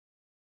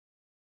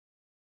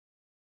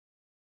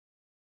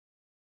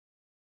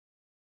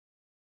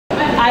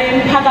I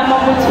am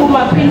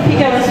Pagamamutuma Queen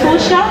Picker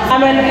Social.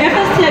 I'm an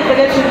FST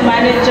Executive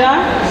Manager.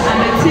 I'm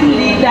a team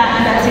leader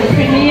and a team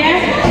premier.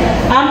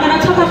 I'm going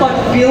to talk about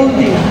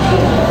building.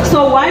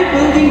 So why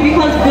building?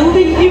 Because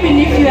building,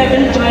 even if you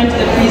haven't joined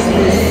the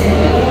business,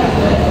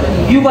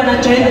 you're going to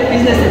join the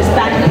business and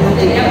start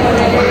building.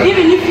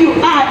 Even if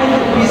you are in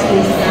the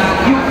business,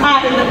 you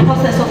are in the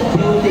process of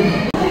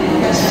building.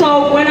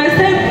 So when I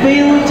say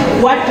build,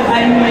 what do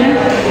I mean?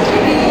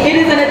 It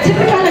is a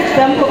typical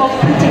example of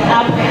putting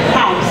up a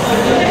house.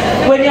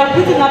 When you are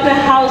putting up a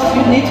house,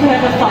 you need to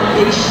have a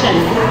foundation.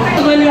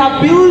 So when you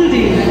are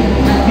building,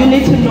 you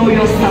need to know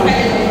yourself,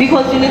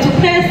 because you need to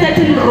play a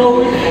certain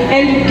role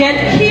and you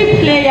get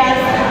key players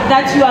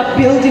that you are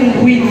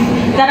building with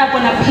that are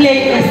going to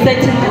play a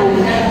certain role.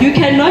 You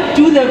cannot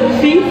do the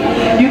roofing,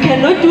 you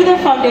cannot do the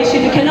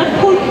foundation, you cannot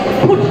put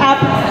up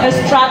a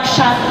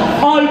structure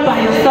all by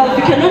yourself,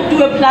 you cannot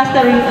do a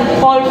plastering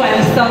all by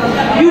yourself.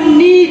 You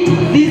need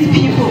these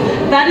people.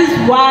 That is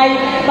why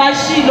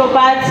Bashi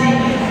Lobati,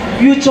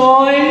 you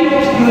join,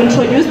 you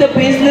introduce the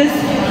business,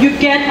 you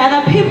get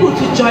other people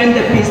to join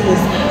the business,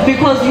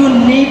 because you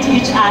need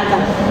each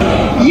other.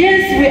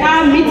 Yes, we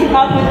are meeting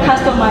up with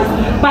customers,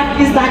 but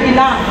is that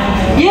enough?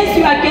 Yes,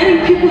 you are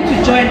getting people to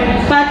join,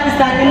 but is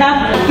that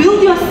enough?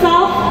 Build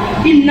yourself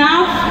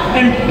enough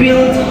and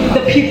build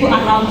the people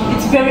around you.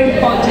 It's very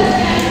important,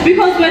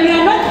 because when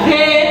you're not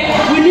there,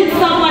 we need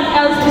someone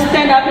else to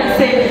stand up and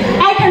say,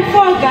 I can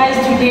fall guys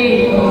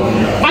today.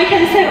 I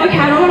can say, okay,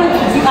 I don't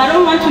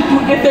want to do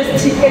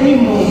FST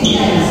anymore.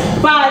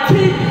 But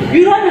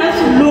you don't have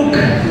to look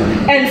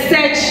and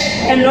search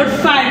and not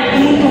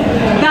find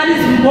that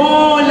is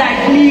more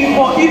like me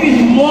or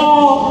even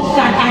more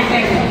than I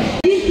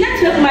am.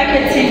 Network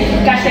marketing,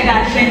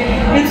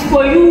 it's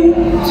for you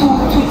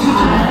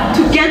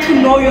to get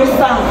to know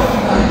yourself.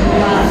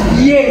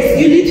 Yes,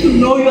 you need to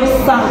know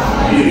yourself.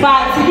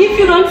 But if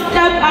you don't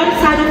step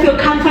outside of your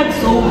comfort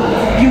zone,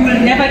 you will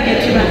never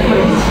get to that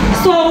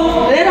point.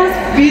 So let us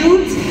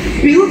build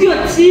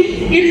your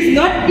team. It is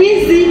not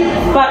easy,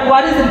 but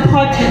what is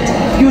important,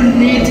 you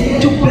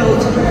need to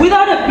build.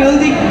 Without a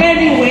building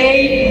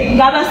anyway, we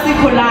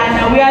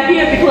are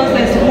here because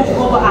there's a move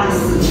over us.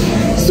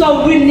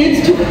 So we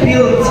need to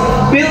build.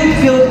 We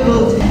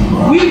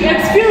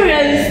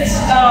experienced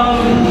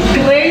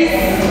grace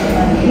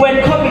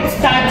when COVID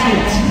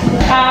started.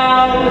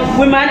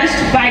 We managed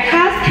to buy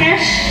cars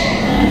cash.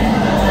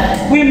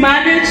 We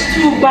managed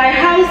to buy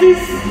houses.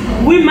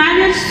 We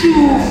managed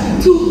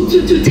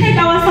to take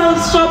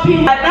ourselves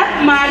shopping. But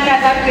that manner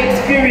that we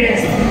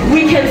experienced,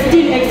 we can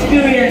still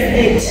experience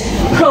it,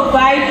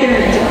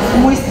 provided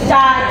we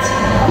start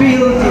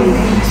building.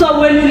 So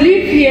when you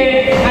live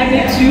here, I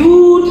need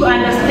you to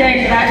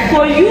understand that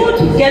for you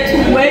to get to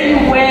where you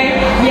were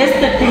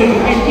yesterday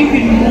and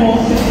even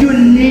more, you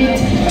need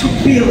to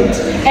build.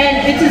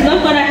 And it is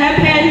not going to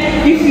happen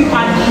if you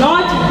are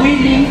not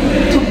willing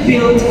to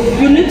build.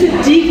 You need to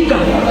dig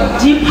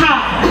deeper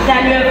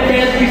than you have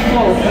done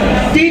before.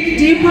 Dig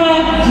deeper,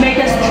 make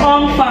a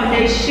strong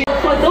foundation.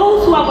 For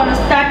those who are going to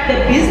start the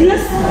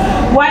business,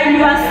 while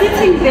you are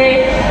sitting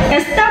there,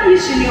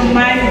 establish in your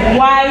mind,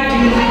 why do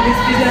you need this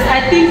business?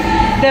 I think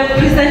they've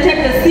presented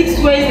the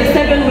 6 ways, the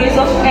 7 ways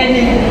of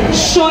earning.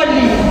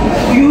 Surely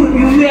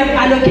you have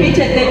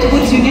allocated that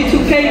goods. You need to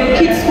pay your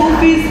kids' school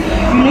fees,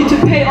 you need to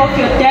pay off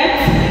your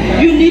debt,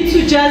 you need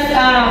to just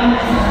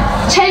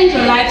change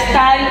your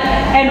lifestyle,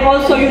 and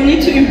also you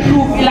need to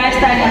improve your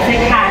lifestyle as a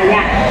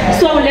career.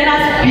 So let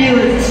us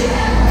build.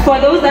 For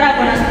those that are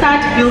going to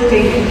start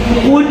building,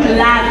 good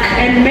luck,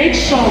 and make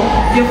sure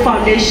your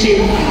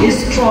foundation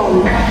is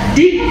strong.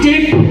 Dig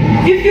deep.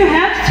 If you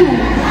have to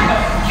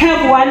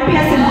have one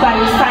person by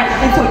your side,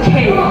 it's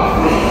okay,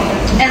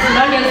 as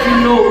long as you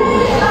know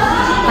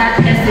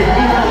that person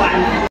is the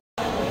one.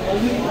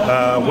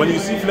 When you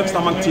see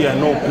Flex-Stomach tea, I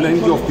know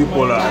plenty of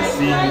people are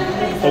seeing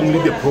only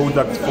the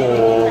products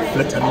for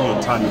flattening your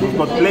tummy. We've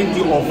got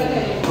plenty of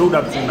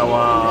products in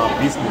our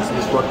business.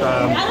 We've got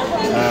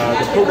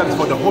the products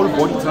for the whole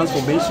body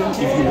transformation.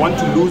 If you want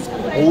to lose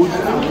both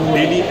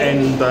belly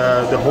and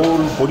the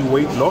whole body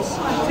weight loss,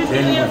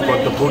 then we've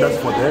got the products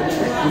for that.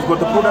 We've got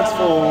the products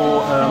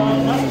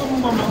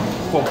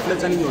for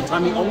flattening your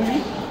tummy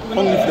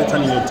only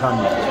flattening your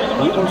tummy.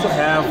 We also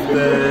have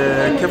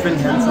the calf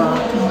enhancer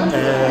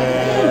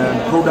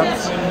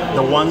products,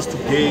 the ones to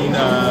gain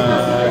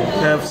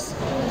calves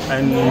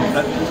and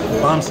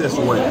bumps as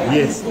well.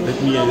 Yes,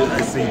 let me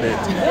say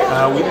that.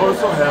 We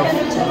also have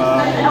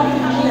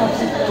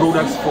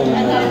products for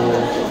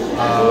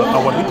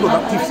our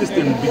reproductive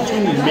system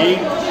between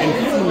male and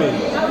female,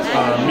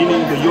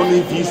 meaning the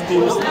yoni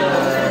V-steams,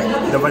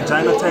 the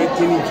vagina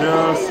tightening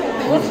gels.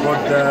 We've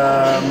got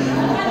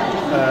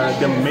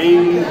the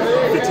male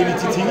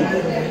fertility tea,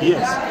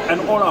 yes,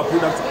 and all our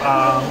products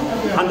are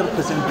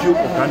 100% pure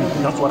organic.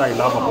 That's what I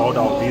love about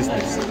our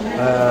business.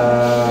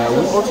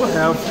 We also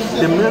have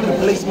the meal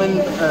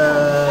replacement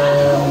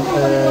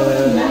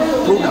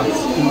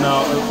products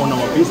on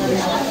our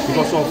business,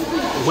 because of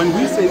when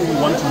we say we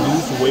want to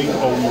lose weight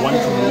or we want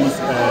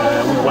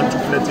to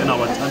flatten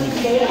our tummy,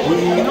 we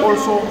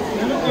also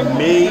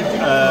made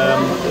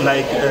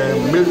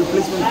meal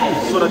replacement food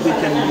so that they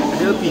can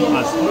helping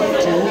us to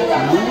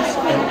lose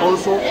and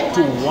also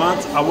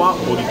towards our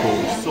body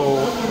goals. So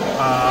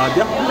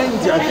there are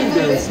plenty. I think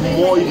there's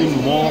even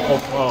more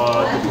of the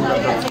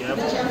product that we have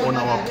on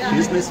our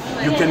business.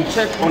 You can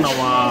check on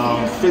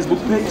our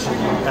Facebook page,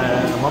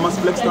 Mama's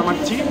Black Stomach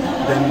Tea.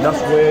 Then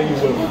that's where you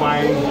will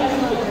find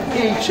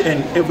each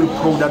and every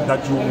product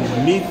that you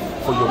need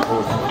for your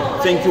body.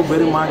 Thank you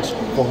very much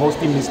for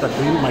hosting Mr.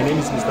 Green. My name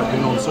is Mr.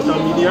 Green on social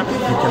media.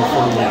 You can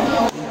follow me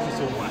out. Thank you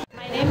so much.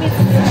 My name is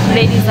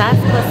Lady Zaz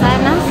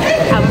Kosana.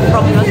 I'm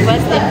from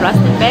Northwestern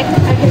Rustenburg.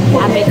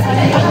 I'm a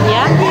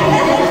entrepreneur.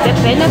 The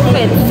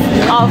benefits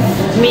of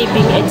me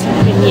being a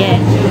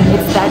entrepreneur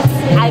is that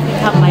I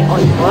become my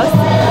own boss.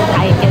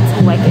 I get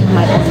to work at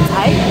my own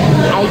time.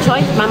 I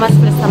joined Mama's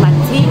Black Stomach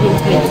Tea in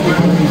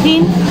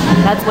 2015.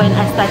 That's when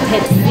I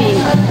started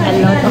seeing a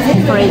lot of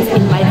difference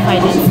in my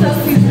finances.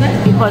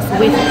 Because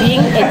with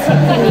being a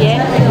entrepreneur,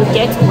 you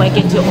get to work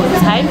at your own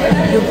time.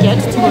 You get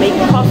to make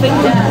profit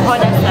with the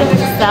products that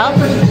you sell.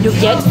 You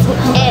get to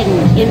earn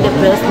in the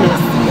business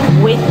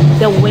with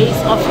the ways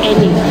of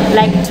earning.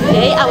 Like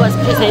today, I was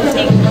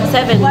presenting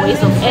 7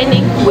 ways of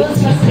earning with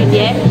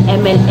Entrepreneur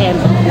MLM.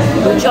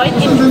 You join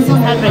in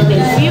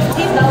 650, you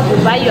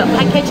buy your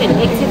package and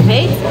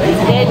activate,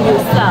 then you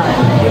sell.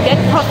 You get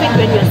profit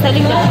when you're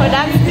selling the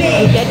product.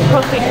 You get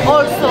profit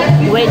also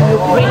when you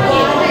bring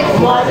in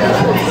more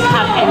people to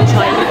come and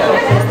join your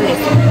business.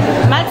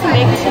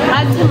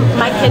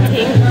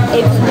 Multi-marketing,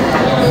 it's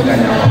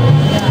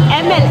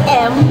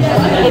MLM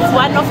is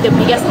one of the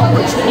biggest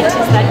opportunities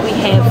that we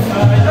have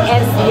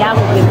as young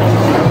women.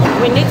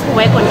 We need to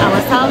work on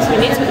ourselves, we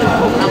need to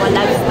improve our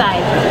lifestyle,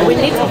 we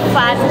need to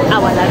fund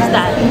our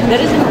lifestyle. The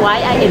reason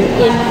why I am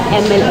in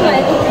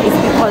MLM is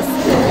because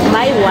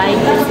my wife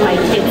is my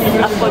kids.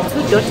 I've got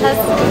 2 daughters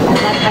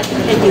that are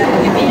depending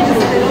on me,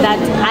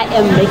 that I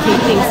am making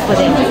things for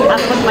them.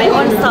 I've got my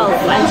own self,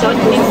 I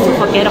don't need to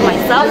forget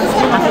myself.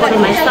 I've got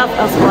myself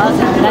as well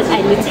that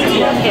I need to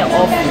take care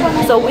of.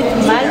 So with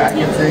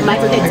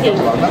multi-marketing, you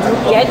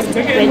get to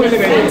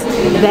benefit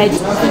that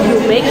you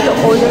make your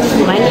own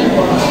money,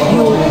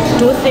 you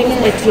do things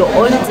at your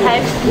own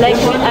time. Like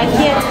we are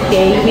here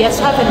today, we are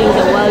traveling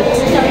the world.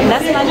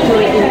 Last month we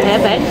were in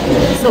Herbal,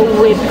 so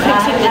we're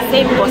preaching the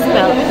same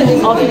gospel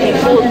of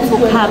people to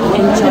come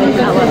and join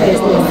our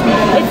business.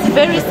 It's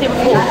very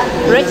simple.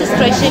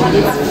 Registration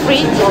is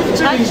free of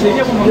charge.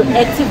 You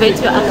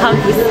activate your account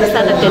with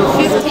 650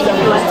 if you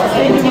want to be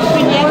an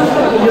entrepreneur.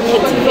 You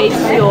activate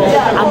your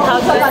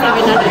account with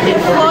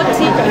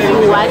 740 if you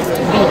want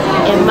to be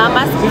a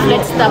Mama's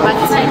Black Stomach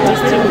Tea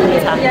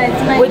distributor.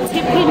 With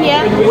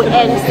entrepreneur, we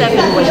earn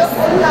 7 ways.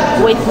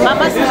 With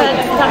Mama's Black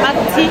Stomach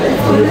Tea,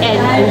 you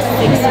earn in 6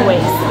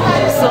 ways.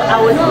 So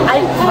I would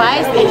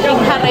advise and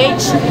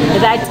encourage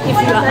that if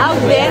you are out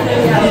there,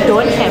 you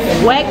don't have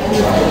work,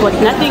 you've got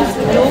nothing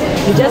to do,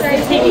 you're just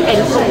sitting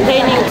and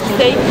complaining to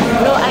say,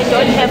 no, I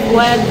don't have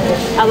work,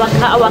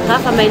 our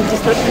government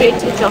is not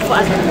creating job for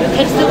us. You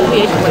can still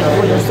create work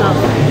for yourself.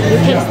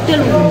 You can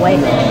still work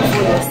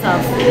for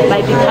yourself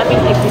by becoming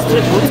a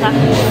distributor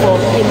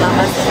for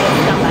Mama's Black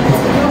Stomach Tea.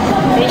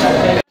 Thank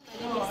you.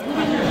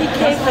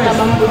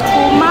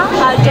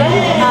 I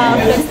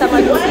joined Black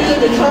Stomach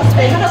Tea in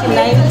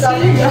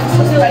 2019.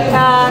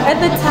 At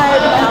the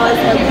time I was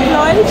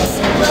employed,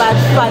 but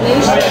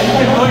financially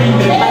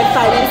my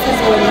finances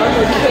were not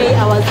okay.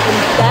 I was in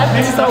debt.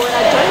 So when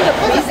I joined the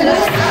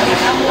business,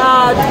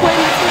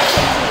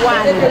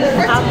 2021,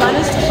 I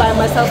managed to buy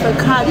myself a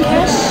car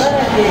cash,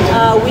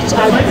 which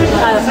I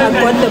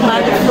got the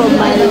money from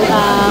my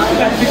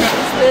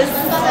business,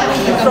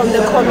 from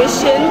the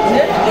commission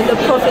and the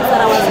profits that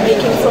I was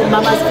making from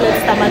Mama's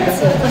Black Stomach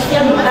Tea.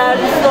 And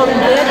from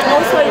there,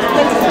 also in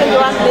 2021,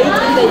 late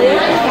in the year,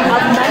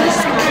 I've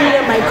managed to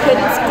clear my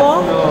credit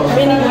score,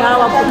 meaning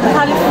now I could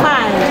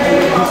qualify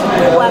to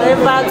do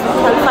whatever to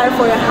qualify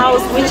for a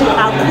house, which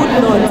I could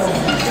not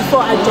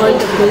before I joined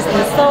the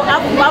business. So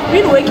I've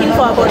been working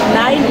for about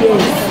 9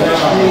 years,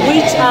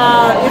 which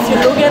if you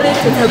look at it,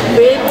 it's a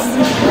bit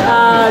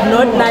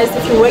not nice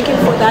if you're working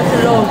for that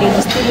long and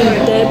you're still in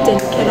debt and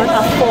you cannot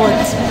afford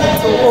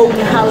to own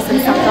a house in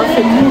South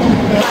Africa.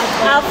 But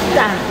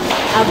after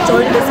I've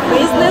joined this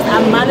business,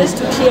 I managed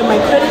to clear my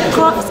credit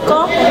score.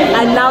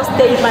 I now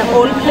stay in my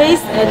own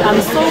place, and I'm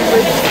so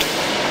grateful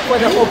for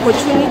the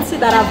opportunity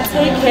that I've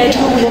taken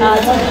to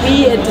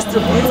be a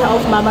distributor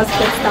of Mama's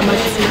Black Stomach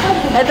Tea.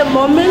 At the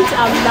moment,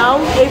 I'm now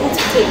able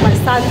to take my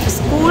son to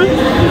school.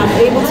 I'm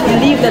able to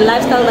live the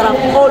lifestyle that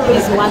I've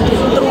always wanted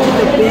through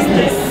the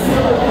business.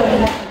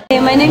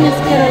 My name is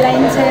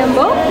Caroline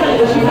Tembo,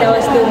 and I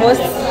was the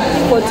host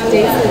for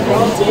today's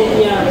event.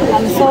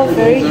 I'm so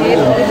very happy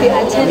with the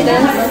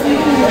attendance.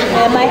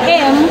 My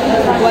aim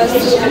was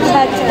to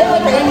attract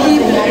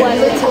people who are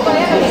not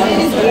about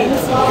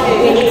business.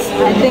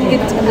 I think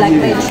it's like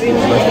my dream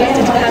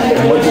to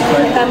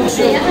come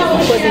true,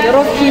 because a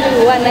lot of people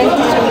who are 90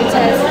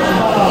 kilometers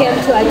came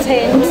to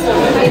attend,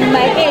 and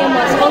my aim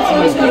was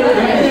also to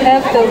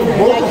have the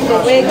word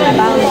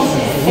about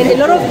it. And a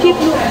lot of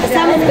people,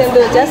 some of them,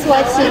 they were just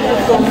watching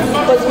from,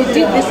 because we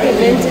did this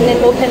event in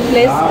an open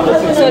place,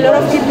 so a lot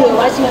of people were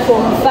watching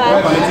from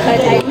far,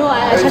 but I know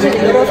I attracted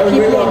a lot of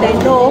people, and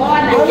I know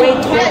the way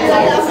to get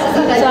lives.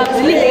 So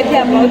I'm really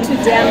happy about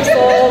today. I'm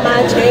so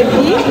much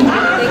happy.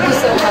 Thank you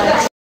so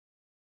much.